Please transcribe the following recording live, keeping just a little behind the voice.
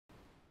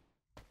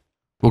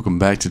Welcome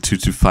back to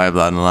 225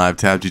 Live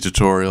Tab G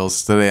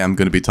tutorials. Today I'm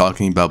going to be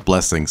talking about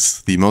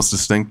blessings. The most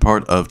distinct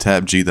part of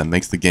Tab G that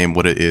makes the game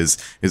what it is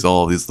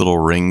all these little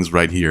rings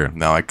right here.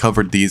 Now I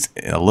covered these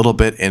a little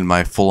bit in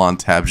my full-on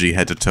Tab G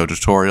head-to-toe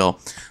tutorial,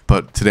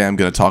 but today I'm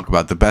going to talk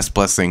about the best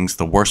blessings,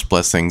 the worst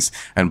blessings,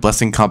 and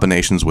blessing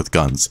combinations with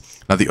guns.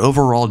 Now the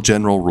overall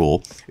general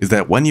rule is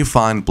that when you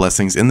find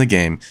blessings in the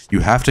game, you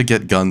have to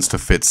get guns to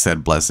fit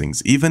said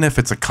blessings, even if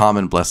it's a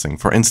common blessing.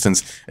 For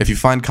instance, if you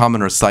find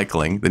common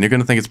recycling, then you're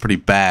going to think it's pretty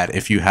bad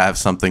if you have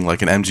something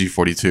like an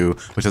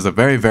MG42, which has a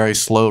very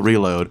slow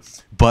reload,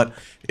 but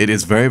it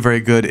is very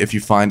good if you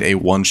find a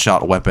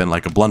one-shot weapon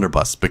like a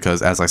blunderbuss,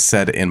 because as I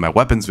said in my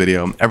weapons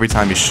video, every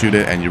time you shoot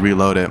it and you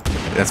reload it,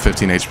 that's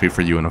 15 HP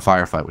for you in a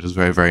firefight, which is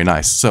very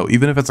nice. So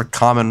even if it's a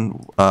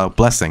common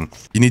blessing,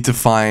 you need to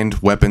find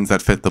weapons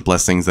that fit the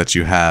blessings that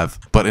you have.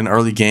 But in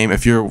early game,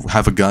 if you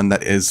have a gun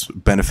that is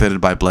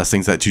benefited by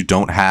blessings that you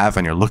don't have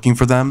and you're looking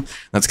for them,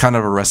 that's kind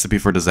of a recipe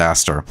for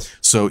disaster.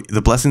 So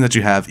the blessings that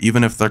you have,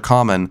 even if they're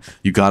common,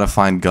 you gotta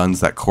find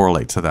guns that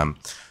correlate to them.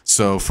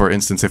 So, for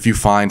instance, if you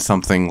find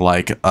something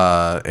like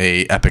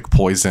a Epic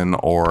Poison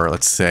or,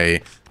 let's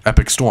say,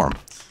 Epic Storm,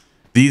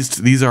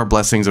 these are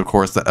blessings, of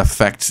course, that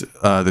affect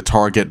the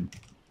target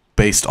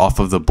based off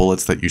of the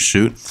bullets that you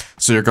shoot.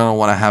 So you're going to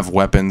want to have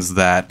weapons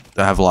that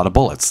have a lot of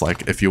bullets.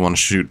 Like if you want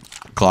to shoot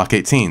Glock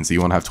 18s, you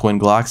want to have twin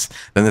Glocks,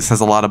 then this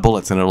has a lot of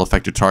bullets and it'll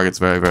affect your targets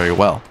very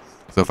well.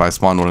 So if I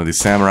spawn one of these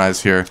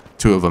samurais here,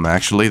 two of them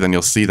actually, then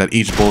you'll see that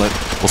each bullet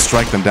will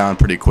strike them down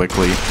pretty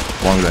quickly,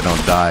 as long as I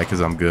don't die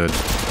because I'm good.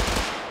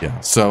 Yeah,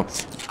 so,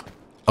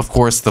 of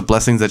course, the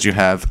blessings that you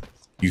have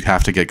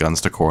to get guns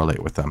to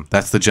correlate with them.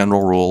 That's the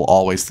general rule.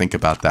 Always think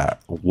about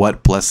that.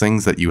 What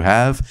blessings that you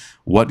have,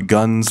 what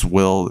guns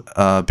will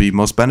be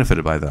most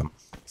benefited by them.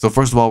 So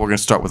first of all, we're going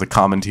to start with the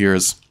common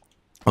tiers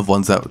of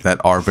ones that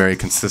are very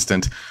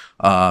consistent.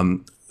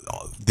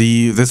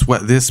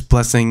 This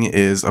blessing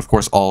is, of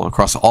course, all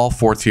across all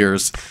four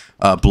tiers,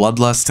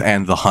 Bloodlust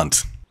and the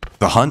Hunt.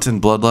 The Hunt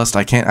and Bloodlust,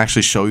 I can't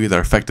actually show you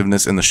their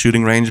effectiveness in the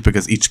shooting range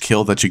because each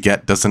kill that you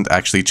get doesn't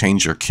actually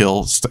change your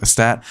kill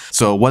stat.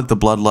 So what the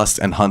Bloodlust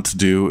and Hunt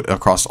do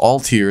across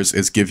all tiers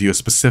is give you a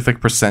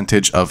specific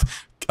percentage of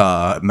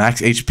max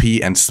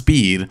HP and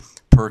speed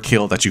per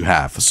kill that you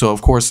have. So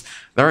of course,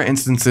 there are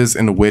instances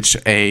in which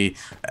a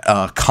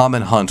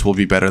common Hunt will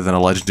be better than a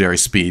legendary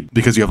speed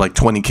because you have like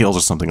 20 kills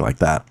or something like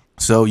that.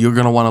 So you're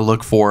going to want to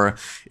look for,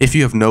 if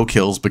you have no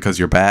kills because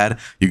you're bad,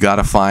 you got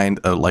to find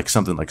like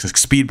something like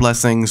speed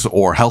blessings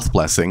or health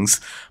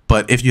blessings.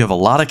 But if you have a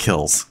lot of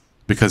kills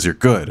because you're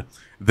good,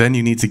 then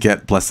you need to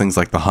get blessings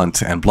like the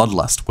Hunt and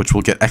Bloodlust, which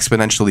will get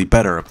exponentially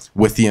better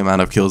with the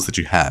amount of kills that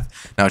you have.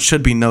 Now it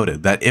should be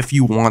noted that if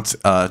you want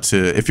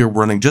if you're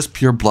running just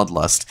pure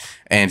Bloodlust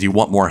and you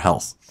want more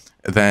health,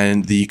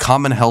 then the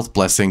common health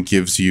blessing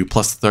gives you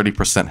plus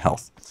 30%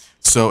 health.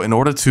 So in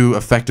order to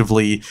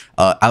effectively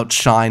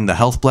outshine the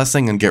health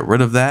blessing and get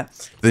rid of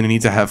that, then you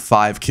need to have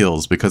 5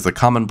 kills because the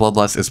common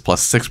Bloodlust is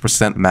plus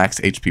 6% max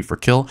HP for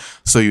kill.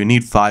 So you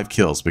need 5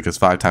 kills because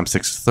 5 times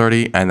 6 is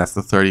 30, and that's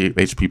the 30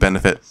 HP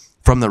benefit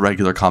from the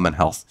regular common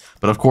health.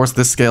 But of course,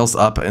 this scales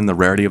up in the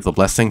rarity of the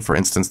blessing. For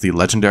instance, the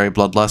legendary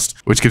Bloodlust,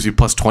 which gives you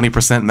plus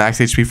 20% max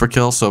HP for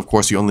kill. So of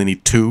course, you only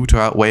need 2 to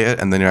outweigh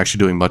it, and then you're actually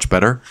doing much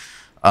better.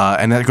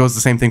 And that goes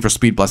the same thing for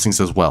speed blessings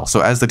as well.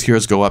 So as the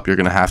tiers go up, you're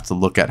going to have to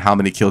look at how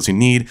many kills you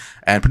need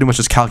and pretty much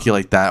just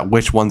calculate that,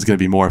 which one's going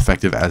to be more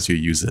effective as you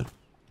use it.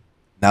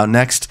 Now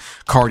next,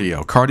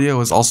 cardio.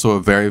 Cardio is also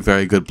a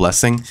very good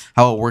blessing.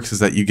 How it works is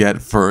that you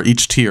get, for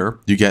each tier,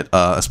 you get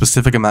a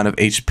specific amount of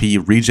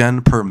HP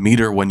regen per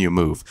meter when you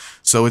move.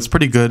 So it's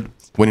pretty good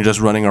when you're just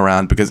running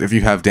around, because if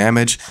you have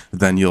damage,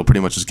 then you'll pretty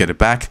much just get it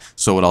back.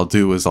 So what I'll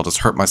do is I'll just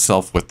hurt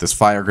myself with this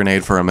fire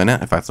grenade for a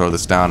minute. If I throw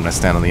this down and I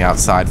stand on the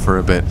outside for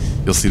a bit,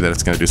 you'll see that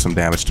it's going to do some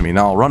damage to me.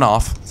 Now I'll run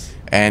off,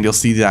 and you'll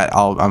see that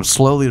I'm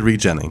slowly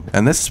regenning.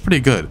 And this is pretty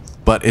good,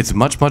 but it's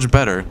much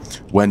better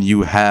when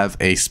you have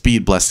a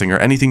speed blessing or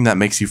anything that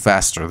makes you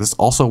faster. This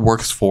also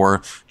works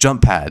for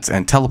jump pads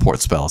and teleport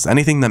spells.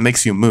 Anything that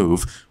makes you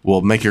move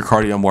will make your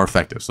cardio more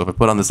effective. So if I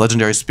put on this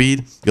legendary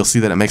speed, you'll see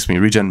that it makes me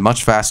regen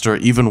much faster.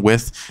 Even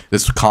with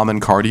this common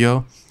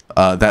cardio,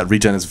 that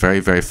regen is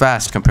very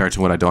fast compared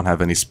to when I don't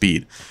have any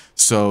speed.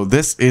 So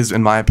this is,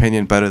 in my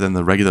opinion, better than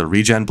the regular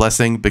regen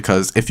blessing,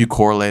 because if you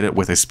correlate it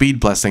with a speed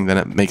blessing, then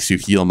it makes you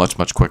heal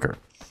much quicker.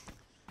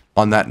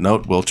 On that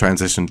note, we'll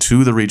transition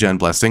to the regen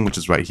blessing, which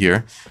is right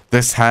here.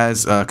 This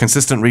has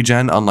consistent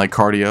regen, unlike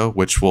cardio,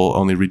 which will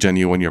only regen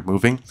you when you're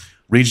moving.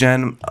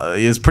 Regen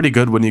is pretty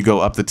good when you go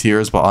up the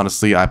tiers, but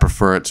honestly, I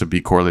prefer it to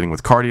be correlating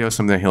with cardio,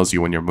 something that heals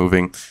you when you're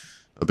moving,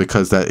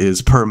 because that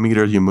is per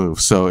meter you move.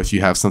 So if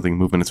you have something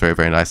moving, it's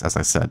very nice, as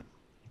I said.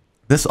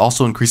 This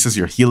also increases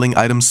your healing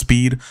item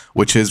speed,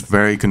 which is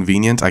very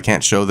convenient. I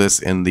can't show this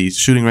in the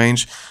shooting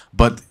range,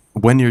 but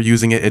when you're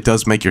using it, it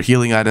does make your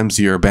healing items,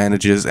 your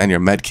bandages, and your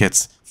med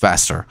kits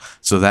faster.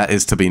 So that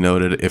is to be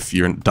noted if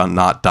you're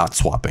not dot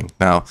swapping.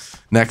 Now,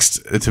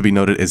 next to be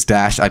noted is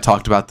dash. I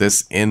talked about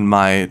this in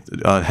my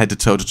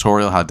head-to-toe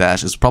tutorial, how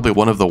dash is probably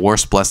one of the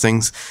worst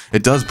blessings.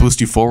 It does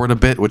boost you forward a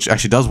bit, which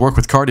actually does work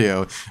with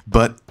cardio,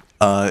 but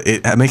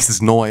it makes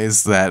this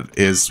noise that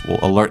will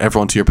alert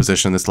everyone to your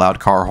position, this loud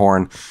car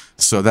horn.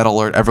 So that'll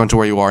alert everyone to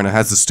where you are, and it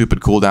has this stupid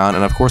cooldown.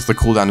 And of course, the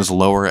cooldown is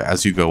lower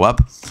as you go up.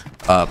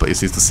 But you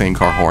see it's the same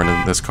car horn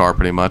in this car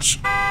pretty much.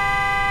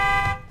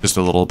 Just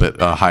a little bit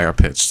higher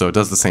pitch. So it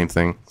does the same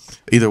thing.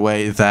 Either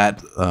way,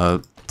 that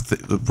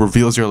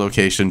reveals your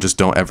location. Just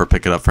don't ever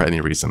pick it up for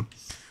any reason.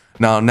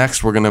 Now,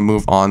 next, we're going to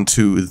move on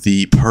to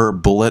the per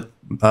bullet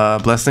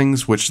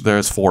blessings, which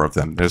there's 4 of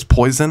them. There's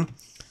poison,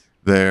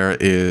 there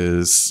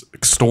is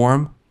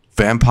storm,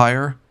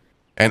 vampire,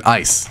 and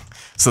ice.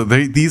 So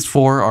these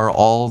 4 are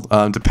all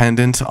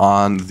dependent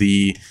on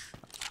the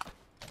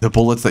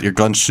bullets that your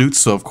gun shoots.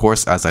 So of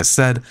course, as I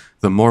said,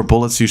 the more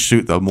bullets you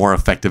shoot, the more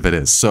effective it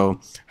is. So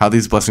how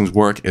these blessings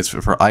work is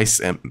for ice,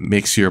 it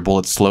makes your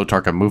bullets slow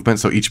target movement.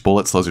 So each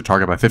bullet slows your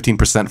target by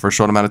 15% for a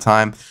short amount of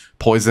time.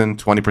 Poison,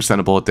 20%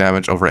 of bullet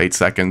damage over 8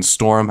 seconds.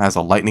 Storm has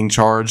a lightning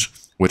charge,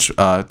 which,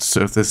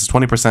 so if this is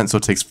 20%, so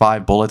it takes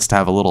 5 bullets to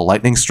have a little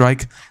lightning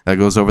strike that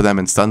goes over them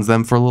and stuns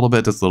them for a little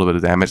bit, does a little bit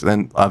of damage.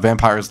 And then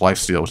Vampire's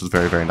lifesteal, which is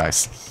very, very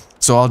nice.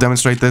 So I'll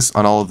demonstrate this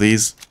on all of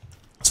these.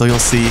 So you'll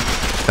see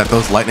that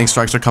those lightning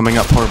strikes are coming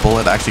up per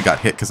bullet. I actually got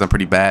hit because I'm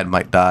pretty bad,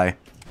 might die.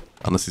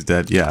 Unless he's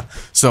dead, yeah.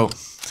 So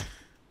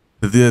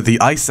the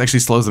ice actually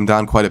slows them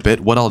down quite a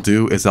bit. What I'll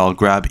do is I'll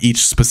grab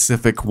each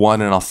specific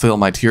one and I'll fill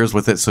my tiers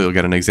with it so you'll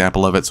get an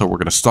example of it. So we're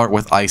going to start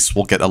with ice.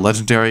 We'll get a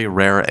legendary,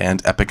 rare,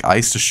 and epic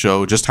ice to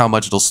show just how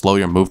much it'll slow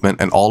your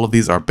movement, and all of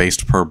these are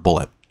based per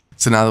bullet.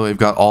 So now that we've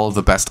got all of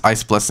the best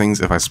ice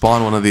blessings, if I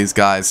spawn one of these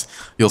guys,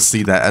 you'll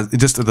see that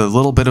just the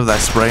little bit of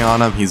that spray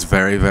on him, he's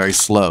very, very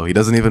slow. He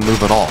doesn't even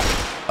move at all.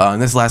 And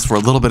this lasts for a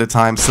little bit of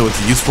time, so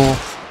it's useful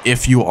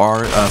if you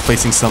are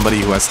facing somebody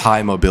who has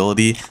high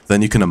mobility,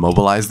 then you can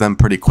immobilize them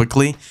pretty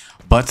quickly.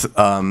 But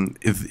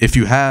if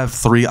you have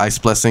 3 ice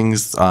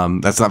blessings,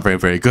 that's not very,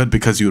 very good,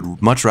 because you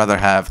would much rather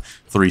have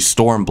 3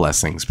 storm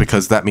blessings,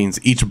 because that means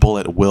each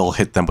bullet will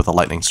hit them with a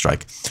lightning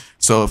strike.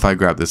 So if I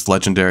grab this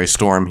legendary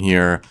storm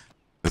here,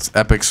 this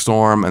epic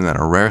storm, and then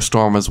a rare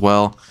storm as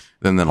well,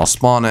 then I'll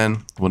spawn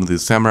in one of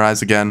these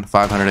samurais again,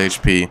 500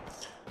 HP.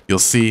 You'll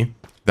see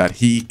that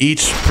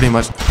pretty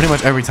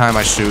much every time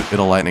I shoot,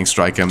 it'll lightning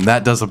strike him.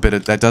 That does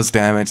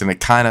damage, and it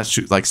kind of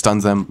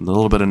stuns them, a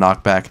little bit of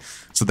knockback.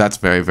 So that's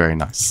very, very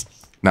nice.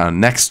 Now,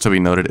 next to be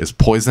noted is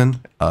poison.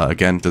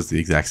 Again, does the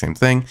exact same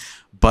thing,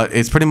 but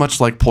it's pretty much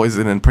like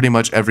poison in pretty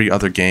much every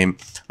other game.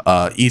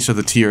 Each of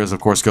the tiers, of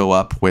course, go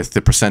up with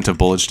the percent of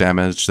bullet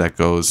damage that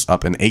goes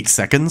up in 8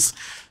 seconds.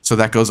 So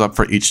that goes up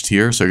for each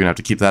tier, so you're going to have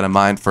to keep that in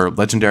mind. For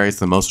legendary, it's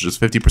the most, which is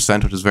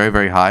 50%, which is very,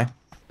 very high.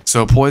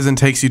 So poison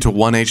takes you to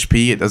 1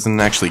 HP. It doesn't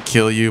actually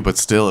kill you, but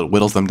still it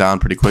whittles them down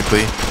pretty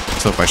quickly.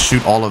 So if I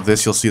shoot all of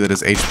this, you'll see that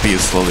his HP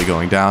is slowly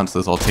going down, so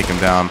this will take him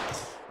down.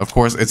 Of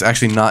course, it's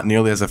actually not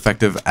nearly as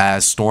effective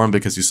as Storm,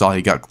 because you saw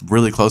he got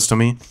really close to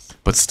me,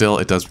 but still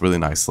it does really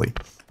nicely.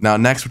 Now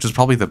next, which is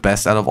probably the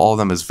best out of all of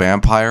them, is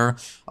Vampire.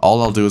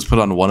 All I'll do is put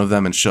on one of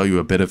them and show you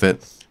a bit of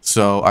it.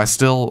 So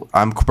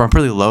I'm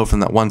pretty low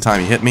from that one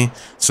time he hit me.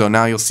 So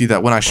now you'll see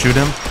that when I shoot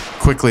him,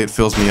 quickly it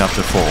fills me up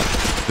to full.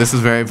 This is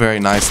very, very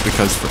nice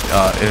because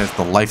it has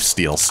the life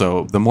steal.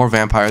 So the more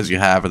vampires you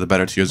have, or the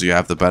better tiers you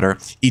have, the better.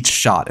 Each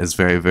shot is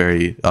very,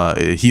 very,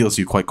 it heals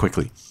you quite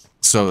quickly.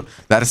 So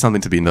that is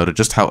something to be noted,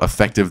 just how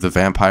effective the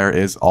vampire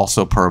is,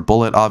 also per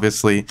bullet,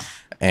 obviously.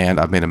 And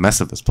I've made a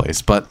mess of this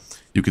place, but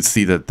you can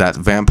see that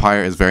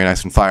vampire is very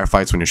nice in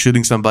firefights. When you're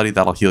shooting somebody,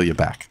 that'll heal you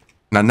back.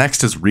 Now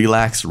next is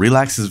Relax.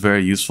 Relax is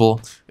very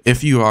useful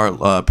if you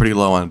are pretty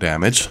low on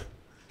damage.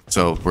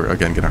 So we're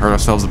again going to hurt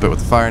ourselves a bit with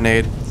the fire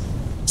nade.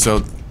 So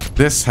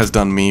this has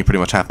done me pretty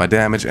much half my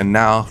damage, and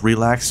now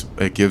Relax,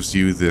 it gives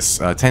you this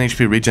 10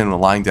 HP regen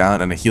when lying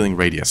down and a healing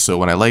radius. So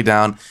when I lay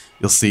down,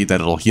 you'll see that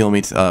it'll heal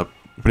me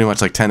pretty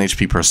much like 10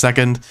 HP per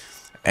second,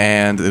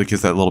 and it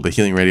gives that little bit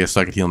healing radius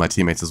so I can heal my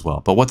teammates as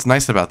well. But what's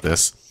nice about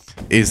this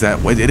is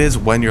that it is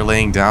when you're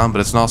laying down, but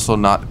it's also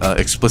not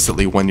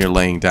explicitly when you're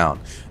laying down.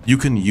 You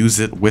can use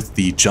it with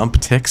the jump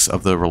ticks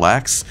of the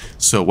Relax.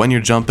 So when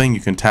you're jumping,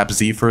 you can tap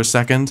Z for a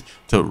second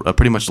to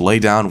pretty much lay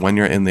down when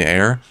you're in the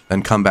air,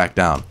 then come back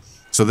down.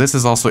 So this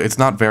is also, it's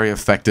not very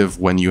effective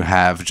when you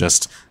have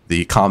just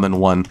the common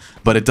one,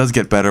 but it does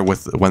get better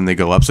when they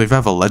go up. So if you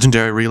have a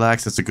legendary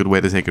Relax, it's a good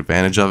way to take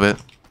advantage of it.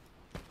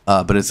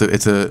 But it's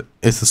a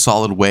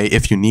solid way.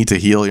 If you need to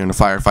heal, you're in a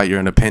firefight, you're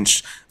in a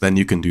pinch, then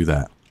you can do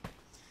that.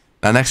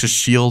 Now next is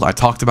Shield. I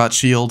talked about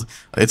Shield.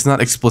 It's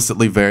not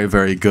explicitly very,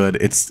 very good.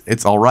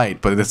 It's alright,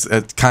 but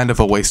it's kind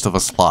of a waste of a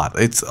slot.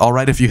 It's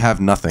alright if you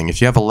have nothing.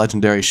 If you have a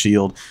legendary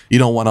Shield, you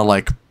don't want to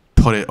like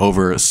put it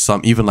over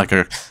some, even like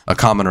a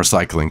common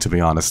recycling, to be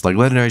honest. Like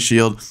legendary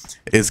shield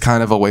is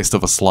kind of a waste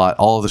of a slot.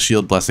 All of the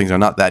shield blessings are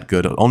not that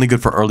good. Only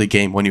good for early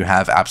game when you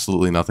have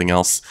absolutely nothing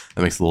else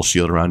that makes a little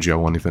shield around you. I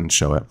won't even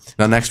show it.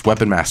 Now next,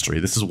 weapon mastery.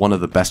 This is one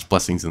of the best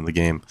blessings in the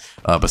game,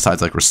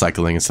 besides like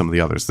recycling and some of the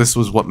others. This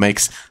was what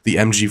makes the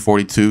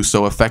MG42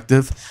 so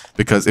effective,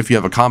 because if you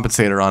have a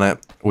compensator on it,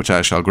 which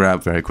I shall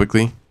grab very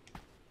quickly,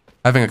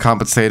 having a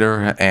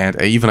compensator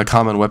and even a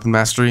common weapon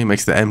mastery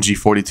makes the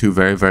MG42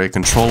 very, very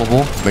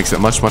controllable. Makes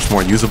it much, much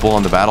more usable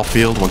on the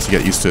battlefield once you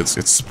get used to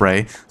its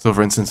spray. So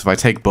for instance, if I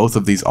take both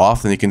of these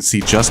off, then you can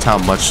see just how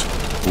much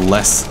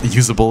less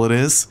usable it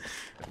is,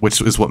 which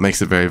is what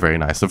makes it very, very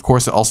nice. Of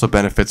course, it also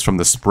benefits from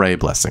the spray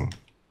blessing.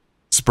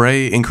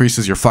 Spray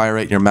increases your fire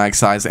rate, your mag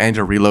size, and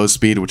your reload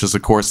speed, which is,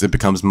 of course, it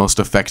becomes most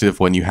effective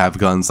when you have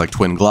guns like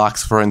Twin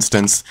Glocks, for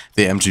instance,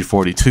 the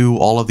MG42,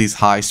 all of these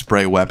high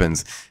spray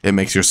weapons. It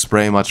makes your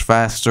spray much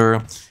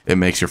faster, it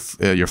makes your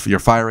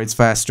fire rates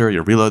faster,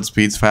 your reload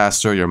speeds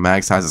faster, your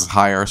mag size is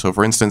higher. So,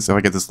 for instance, if I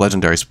get this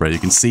legendary spray, you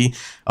can see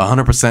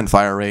 100%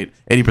 fire rate,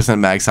 80%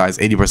 mag size,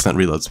 80%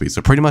 reload speed.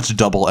 So pretty much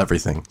double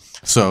everything.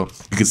 So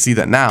you can see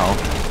that now.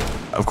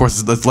 Of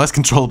course, it's less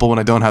controllable when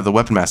I don't have the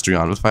weapon mastery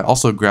on, but if I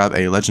also grab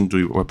a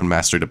legendary weapon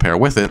mastery to pair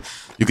with it,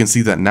 you can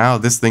see that now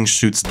this thing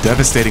shoots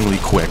devastatingly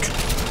quick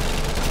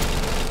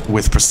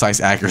with precise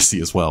accuracy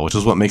as well, which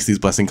is what makes these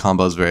blessing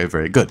combos very,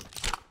 very good.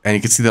 And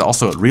you can see that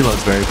also it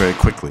reloads very, very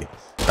quickly.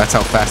 That's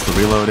how fast the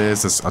reload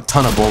is. There's a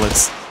ton of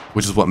bullets,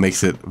 which is what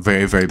makes it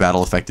very, very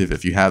battle effective.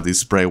 If you have these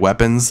spray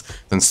weapons,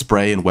 then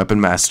spray and weapon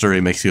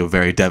mastery makes you a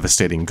very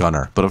devastating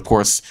gunner. But of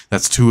course,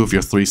 that's 2 of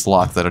your 3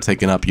 slots that are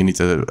taken up. You need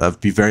to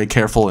be very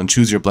careful and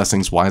choose your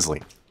blessings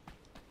wisely.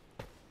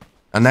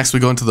 And next we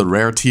go into the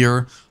rare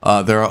tier.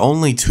 There are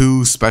only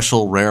 2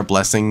 special rare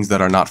blessings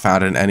that are not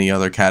found in any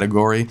other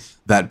category,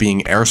 that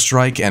being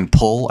airstrike and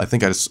pull. I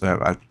think I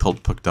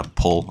picked up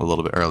pull a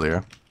little bit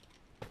earlier.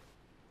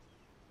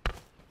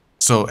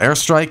 So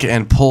airstrike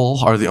and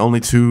pull are the only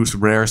 2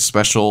 rare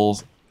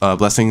special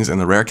blessings in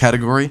the rare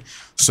category.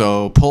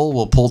 So pull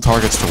will pull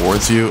targets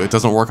towards you. It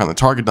doesn't work on the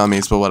target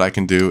dummies, but what I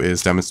can do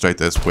is demonstrate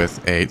this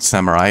with a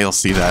samurai. You'll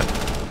see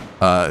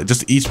that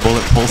just each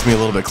bullet pulls me a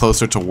little bit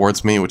closer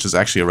towards me, which is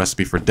actually a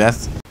recipe for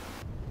death.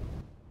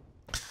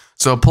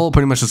 So pull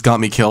pretty much just got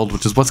me killed,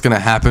 which is what's going to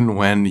happen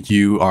when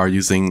you are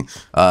using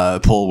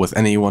pull with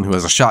anyone who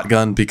has a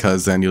shotgun,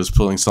 because then you're just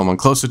pulling someone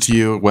closer to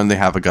you when they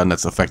have a gun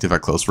that's effective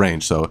at close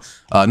range. So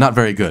not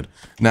very good.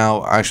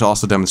 Now I shall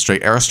also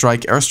demonstrate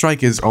airstrike.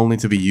 Airstrike is only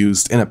to be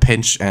used in a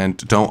pinch, and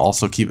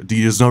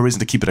there's no reason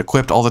to keep it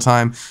equipped all the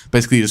time.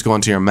 Basically, you just go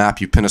into your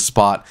map, you pin a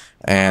spot,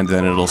 and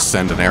then it'll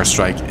send an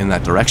airstrike in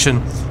that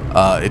direction.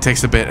 It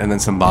takes a bit, and then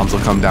some bombs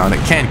will come down.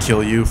 It can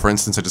kill you. For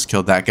instance, I just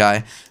killed that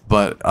guy,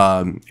 but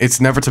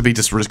it's never to be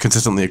just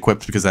consistently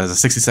equipped, because that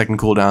has a 60-second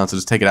cooldown, so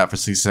just take it out for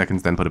 60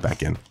 seconds, then put it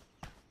back in.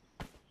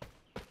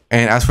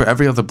 And as for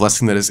every other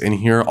blessing that is in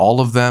here, all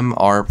of them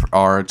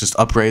are just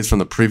upgrades from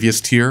the previous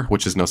tier,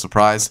 which is no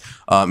surprise,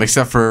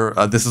 except for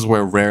this is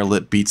where rare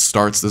lit beats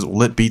starts. This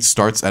lit beats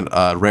starts at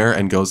rare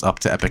and goes up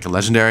to epic and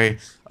legendary.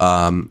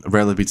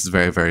 Rare lit beats is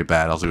very, very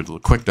bad. I'll do a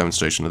quick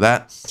demonstration of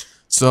that.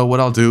 So what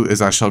I'll do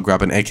is I shall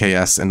grab an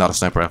AKS and not a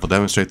sniper rifle to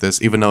demonstrate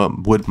this, even though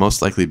it would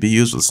most likely be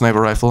used with a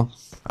sniper rifle.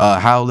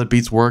 How lit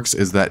beats works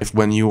is that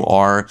when you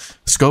are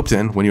scoped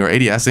in, when you are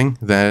ADSing,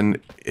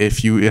 then it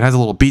has a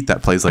little beat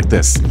that plays like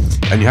this,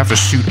 and you have to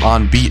shoot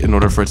on beat in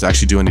order for it to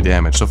actually do any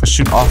damage. So if I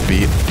shoot off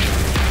beat,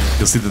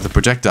 you'll see that the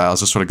projectiles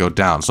just sort of go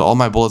down. So all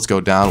my bullets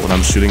go down when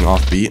I'm shooting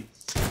off beat.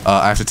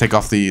 I have to take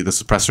off the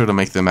suppressor to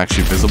make them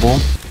actually visible.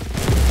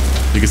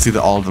 You can see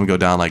that all of them go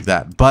down like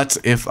that. But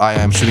if I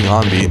am shooting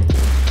on beat,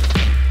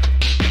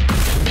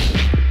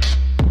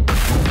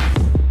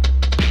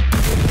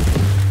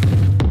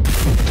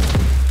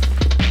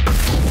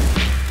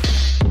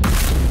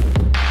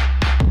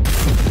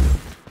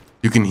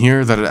 you can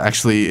hear that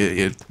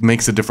it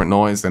makes a different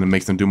noise and it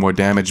makes them do more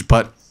damage,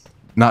 but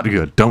not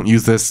good. Don't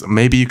use this.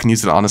 Maybe you can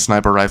use it on a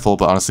sniper rifle,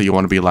 but honestly you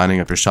want to be lining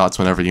up your shots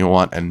whenever you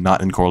want and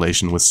not in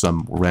correlation with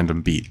some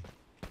random beat.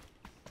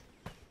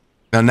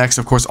 Now next,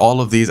 of course, all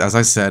of these, as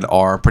I said,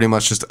 are pretty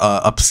much just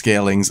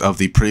upscalings of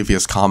the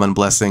previous common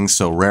blessings.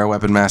 So rare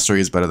weapon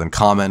mastery is better than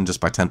common just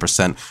by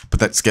 10%, but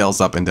that scales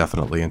up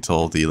indefinitely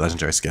until the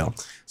legendary scale.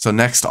 So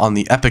next on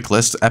the epic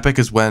list, epic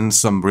is when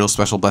some real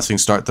special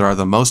blessings start. There are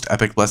the most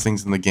epic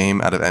blessings in the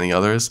game out of any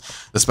others.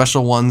 The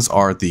special ones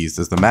are these.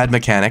 There's the Mad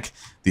Mechanic,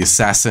 the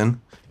Assassin,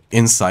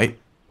 Insight,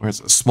 where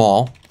it's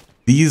small.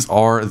 These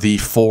are the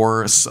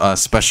 4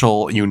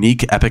 special,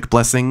 unique, epic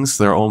blessings.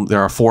 There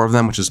are 4 of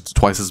them, which is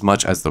twice as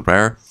much as the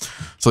rare.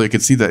 So you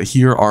can see that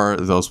here are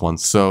those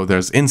ones. So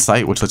there's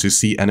Insight, which lets you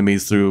see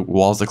enemies through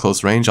walls at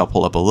close range. I'll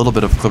pull up a little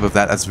bit of a clip of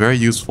that. That's very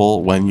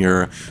useful when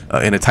you're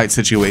in a tight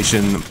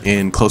situation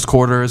in close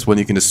quarters, when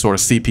you can just sort of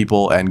see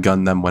people and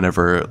gun them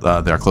whenever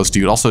they're close to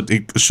you. Also,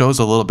 it shows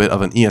a little bit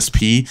of an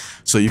ESP,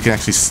 so you can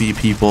actually see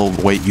people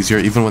way easier,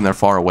 even when they're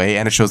far away,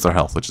 and it shows their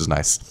health, which is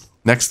nice.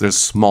 Next, there's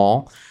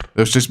small,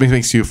 which just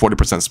makes you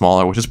 40%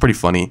 smaller, which is pretty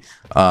funny.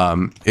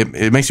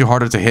 It makes you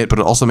harder to hit, but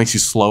it also makes you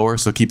slower,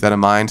 so keep that in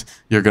mind.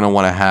 You're going to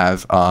want to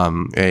have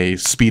a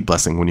speed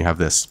blessing when you have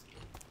this.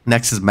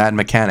 Next is Mad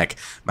Mechanic.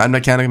 Mad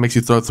Mechanic makes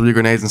you throw 3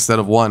 grenades instead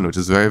of 1, which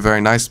is very, very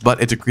nice,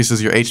 but it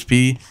decreases your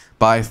HP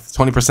by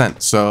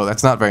 20%, so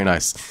that's not very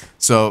nice.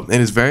 So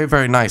it is very,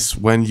 very nice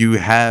when you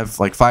have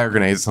like fire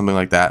grenades, something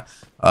like that,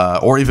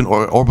 or even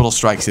orbital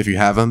strikes if you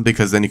have them,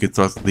 because then you could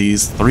throw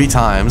these 3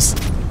 times,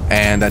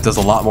 and that does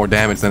a lot more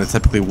damage than it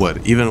typically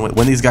would. Even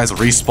when these guys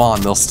respawn,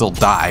 they'll still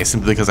die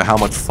simply because of how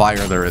much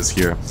fire there is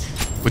here,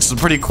 which is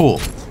pretty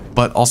cool.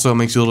 But also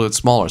makes you a little bit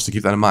smaller, so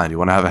keep that in mind. You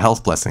want to have a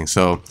health blessing.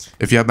 So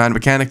if you have Mad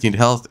Mechanic, you need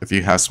health. If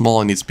you have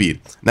small, you need speed.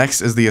 Next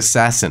is the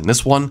Assassin.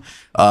 This one,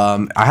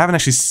 I haven't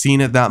actually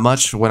seen it that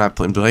much when I've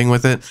been playing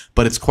with it,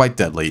 but it's quite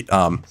deadly.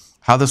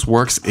 How this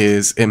works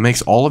is it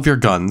makes all of your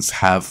guns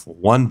have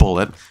 1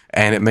 bullet,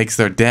 and it makes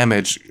their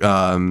damage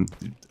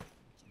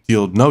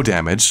deal no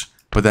damage,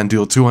 but then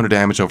deal 200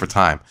 damage over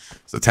time.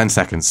 So 10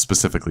 seconds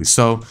specifically.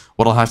 So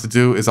what I'll have to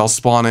do is I'll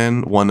spawn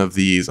in one of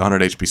these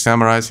 100 HP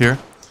samurais here.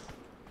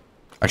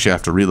 Actually, I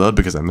have to reload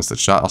because I missed that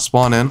shot. I'll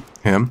spawn in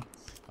him.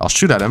 I'll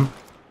shoot at him.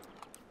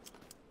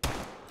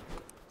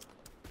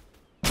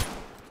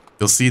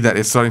 You'll see that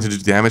it's starting to do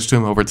damage to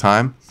him over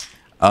time.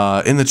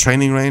 In the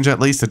training range, at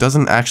least, it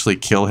doesn't actually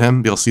kill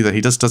him. You'll see that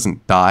he just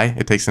doesn't die.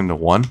 It takes him to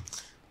 1.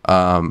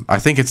 I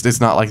think it's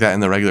not like that in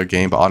the regular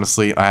game, but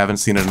honestly, I haven't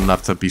seen it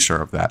enough to be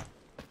sure of that.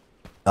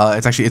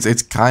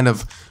 It's kind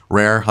of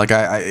rare. Like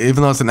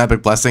even though it's an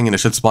epic blessing and it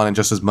should spawn in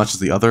just as much as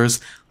the others,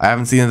 I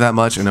haven't seen it that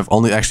much, and I've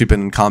only actually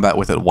been in combat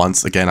with it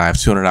once. Again, I have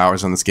 200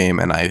 hours on this game,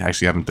 and I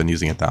actually haven't been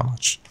using it that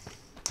much.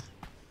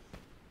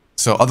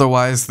 So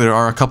otherwise, there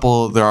are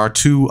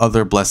 2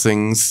 other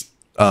blessings,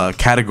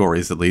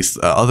 categories at least.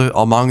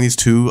 Among these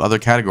 2 other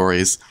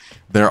categories,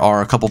 there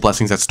are a couple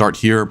blessings that start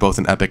here, both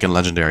in epic and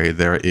legendary.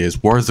 There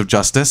is Words of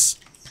Justice,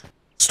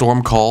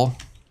 Storm Call,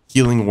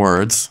 Healing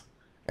Words,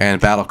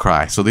 and Battle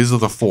Cry. So these are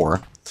the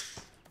 4.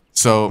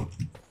 So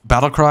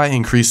Battle Cry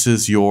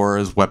increases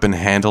your weapon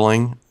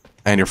handling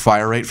and your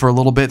fire rate for a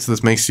little bit. So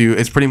this makes you,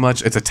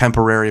 it's a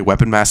temporary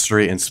weapon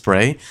mastery and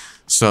spray.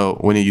 So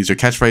when you use your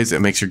catchphrase, it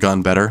makes your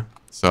gun better.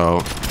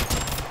 So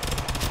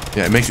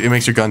yeah, it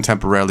makes your gun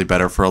temporarily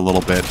better for a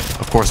little bit.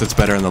 Of course, it's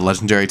better in the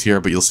legendary tier,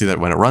 but you'll see that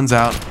when it runs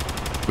out,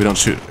 we don't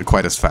shoot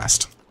quite as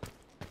fast.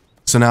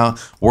 So now,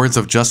 Words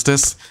of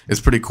Justice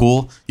is pretty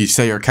cool. You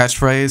say your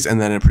catchphrase,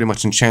 and then it pretty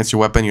much enchants your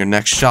weapon. Your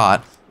next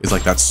shot is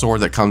like that sword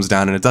that comes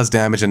down, and it does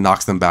damage and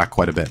knocks them back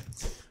quite a bit.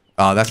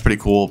 That's pretty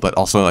cool, but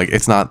also like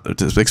it's not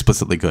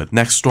explicitly good.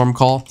 Next, Storm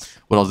Call.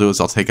 What I'll do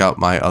is I'll take out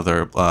my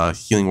other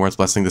Healing Words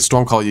blessing. The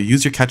Storm Call, you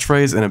use your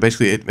catchphrase, and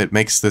it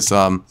makes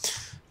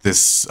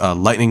this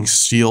lightning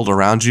shield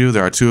around you.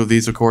 There are 2 of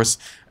these, of course,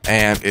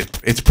 and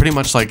it's pretty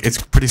much like it's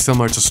pretty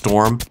similar to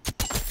Storm,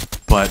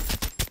 but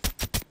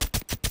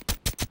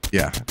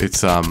yeah,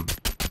 it's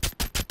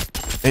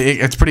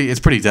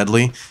pretty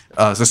deadly,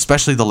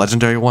 especially the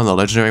legendary one. The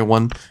legendary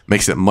one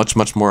makes it much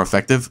more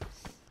effective,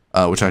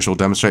 which I shall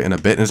demonstrate in a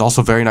bit. And it's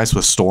also very nice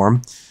with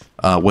Storm.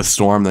 With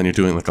Storm, then you're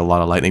doing like a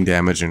lot of lightning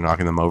damage and you're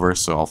knocking them over.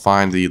 So I'll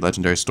find the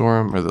legendary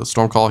Storm or the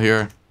Storm Call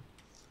here.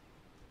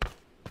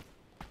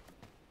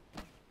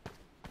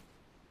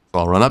 So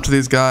I'll run up to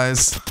these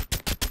guys.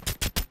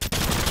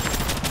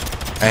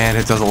 And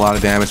it does a lot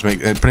of damage.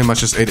 It pretty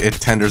much just it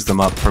tenders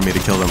them up for me to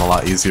kill them a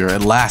lot easier.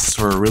 It lasts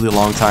for a really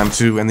long time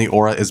too, and the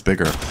aura is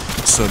bigger.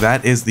 So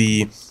that is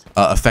the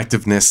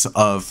effectiveness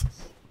of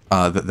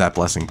that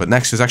blessing. But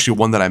next is actually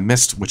one that I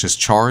missed, which is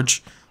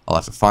Charge. I'll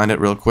have to find it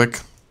real quick.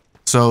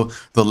 So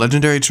the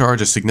legendary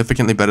Charge is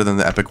significantly better than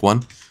the epic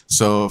one.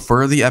 So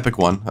for the epic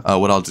one,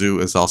 what I'll do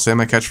is I'll say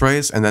my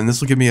catchphrase, and then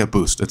this will give me a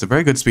boost. It's a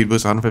very good speed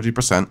boost,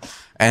 150%,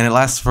 and it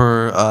lasts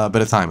for a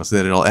bit of time, so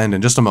that it'll end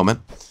in just a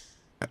moment.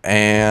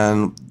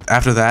 And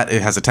after that,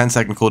 it has a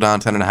 10-second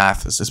cooldown,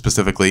 10.5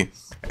 specifically,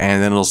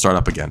 and then it'll start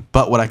up again.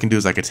 But what I can do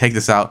is I could take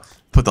this out,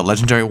 put the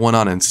legendary one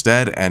on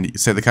instead, and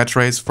say the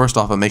catchphrase. First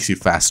off, it makes you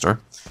faster.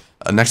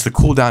 Next, the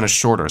cooldown is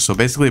shorter. So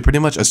basically, pretty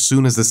much as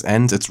soon as this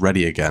ends, it's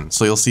ready again.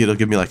 So you'll see it'll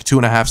give me like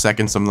 2.5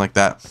 seconds, something like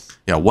that.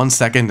 Yeah, 1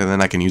 second, and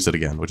then I can use it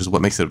again, which is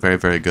what makes it very,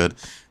 very good.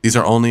 These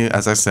are only,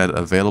 as I said,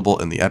 available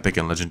in the epic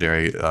and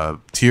legendary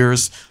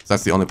tiers. So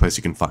that's the only place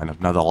you can find them.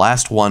 Now, the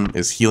last one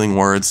is Healing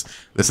Words.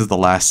 This is the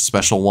last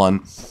special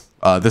one.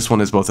 This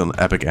one is both in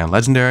epic and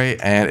legendary,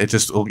 and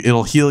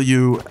it'll heal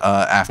you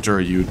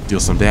after you deal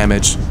some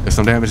damage. If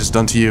some damage is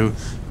done to you,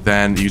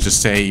 then you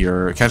just say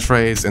your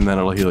catchphrase, and then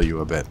it'll heal you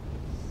a bit.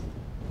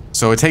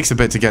 So it takes a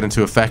bit to get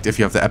into effect if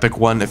you have the epic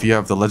one. If you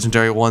have the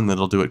legendary one, then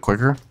it'll do it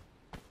quicker,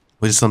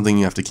 which is something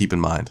you have to keep in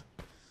mind.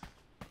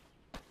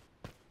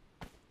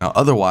 Now,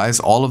 otherwise,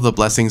 all of the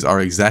blessings are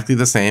exactly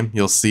the same.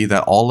 You'll see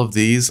that all of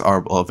these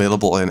are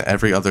available in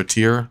every other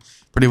tier,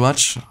 pretty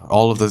much.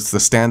 All of the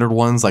standard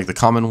ones, like the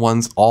common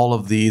ones, all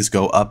of these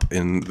go up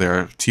in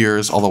their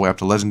tiers all the way up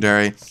to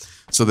legendary,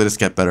 so they just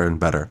get better and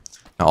better.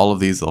 Now, all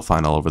of these they'll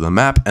find all over the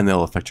map, and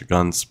they'll affect your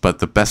guns, but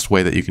the best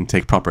way that you can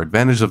take proper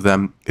advantage of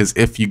them is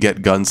if you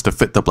get guns to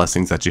fit the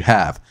blessings that you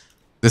have.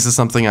 This is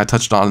something I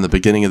touched on in the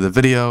beginning of the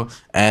video,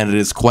 and it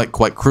is quite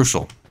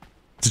crucial.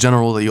 It's a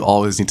general rule that you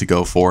always need to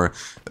go for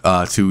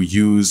to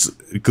use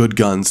good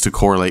guns to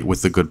correlate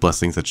with the good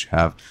blessings that you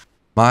have.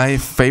 My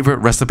favorite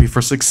recipe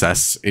for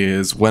success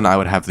is when I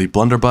would have the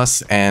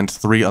blunderbuss and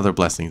 3 other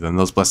blessings, and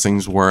those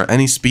blessings were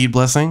any speed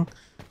blessing,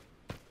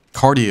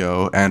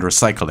 cardio, and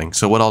recycling.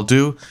 So what I'll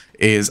do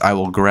is I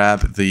will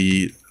grab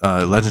the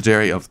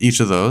legendary of each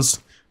of those.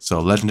 So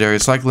legendary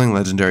cycling,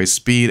 legendary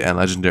speed, and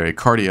legendary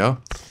cardio.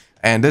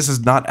 And this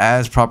is not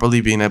as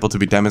properly being able to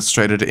be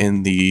demonstrated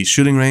in the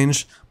shooting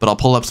range, but I'll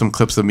pull up some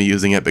clips of me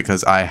using it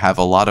because I have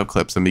a lot of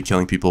clips of me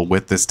killing people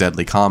with this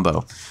deadly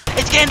combo.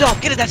 It's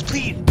Gandalf! Get it, that's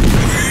please!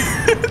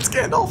 It's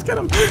Gandalf, get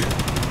him!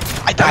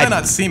 I died! They might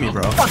not see me,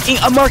 bro. Fucking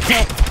a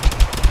market!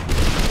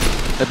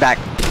 They're back.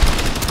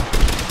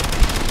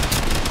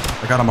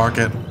 I got a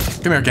market.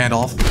 Come here,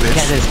 Gandalf, bitch.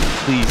 Get this,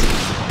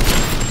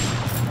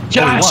 please.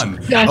 Josh! Only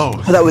one. Josh.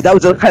 Oh. That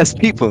was the last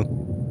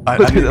people. I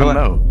didn't even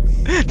know.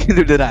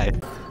 Neither did I.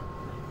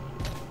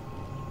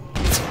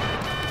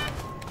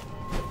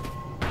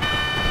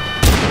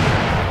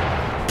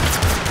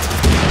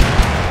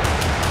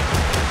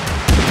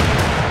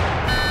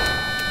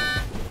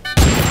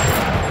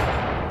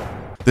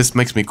 This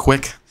makes me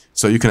quick,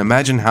 so you can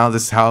imagine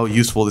how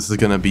useful this is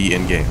going to be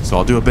in game. So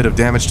I'll do a bit of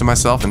damage to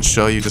myself and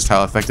show you just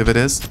how effective it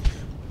is.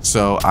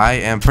 So I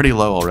am pretty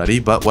low already,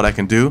 but what I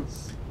can do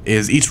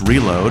is each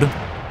reload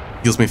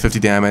heals me 50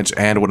 damage,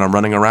 and when I'm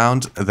running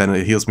around, then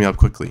it heals me up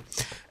quickly.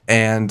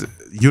 And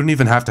you don't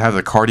even have to have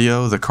the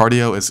cardio. The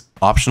cardio is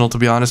optional, to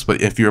be honest,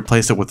 but if you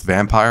replace it with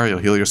Vampire, you'll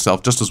heal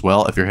yourself just as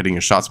well if you're hitting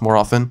your shots more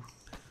often.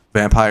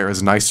 Vampire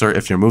is nicer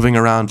if you're moving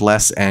around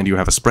less and you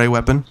have a spray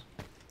weapon.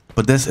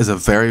 But this is a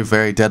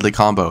very deadly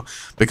combo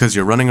because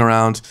you're running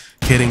around,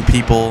 hitting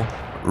people,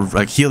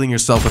 like healing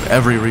yourself with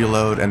every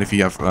reload, and if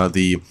you have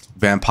the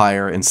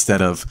Vampire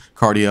instead of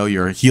cardio,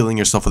 you're healing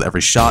yourself with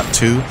every shot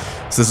too.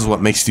 So this is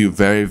what makes you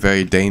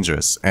very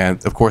dangerous.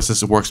 And of course,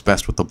 this works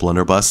best with the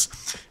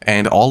blunderbuss.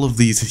 And all of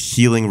these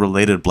healing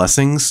related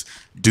blessings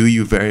do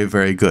you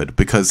very good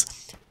because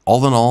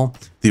all in all,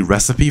 the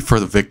recipe for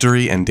the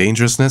victory and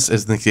dangerousness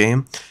in the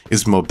game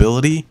is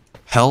mobility,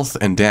 health,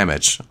 and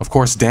damage. Of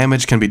course,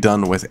 damage can be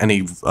done with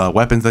any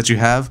weapons that you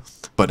have,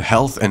 but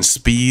health and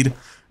speed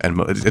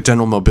and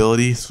general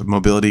mobility.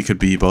 Mobility could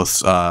be both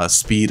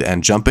speed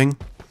and jumping.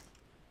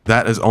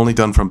 That is only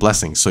done from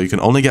blessings. So you can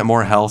only get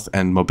more health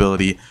and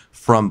mobility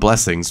from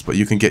blessings, but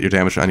you can get your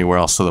damage from anywhere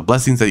else. So the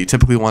blessings that you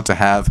typically want to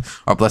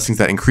have are blessings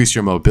that increase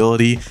your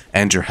mobility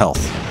and your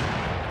health.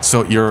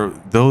 So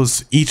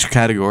each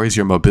categories,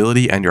 your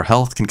mobility and your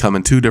health, can come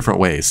in 2 different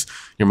ways.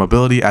 Your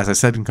mobility, as I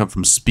said, can come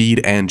from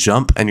speed and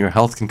jump, and your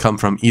health can come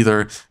from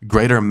either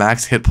greater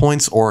max hit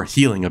points or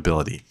healing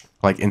ability.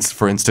 Like,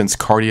 for instance,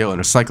 cardio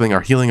and recycling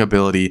are healing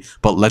ability,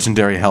 but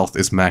legendary health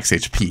is max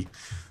HP.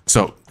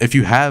 So if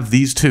you have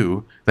these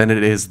 2, then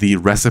it is the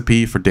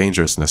recipe for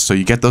dangerousness. So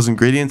you get those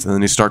ingredients, and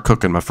then you start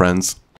cooking, my friends.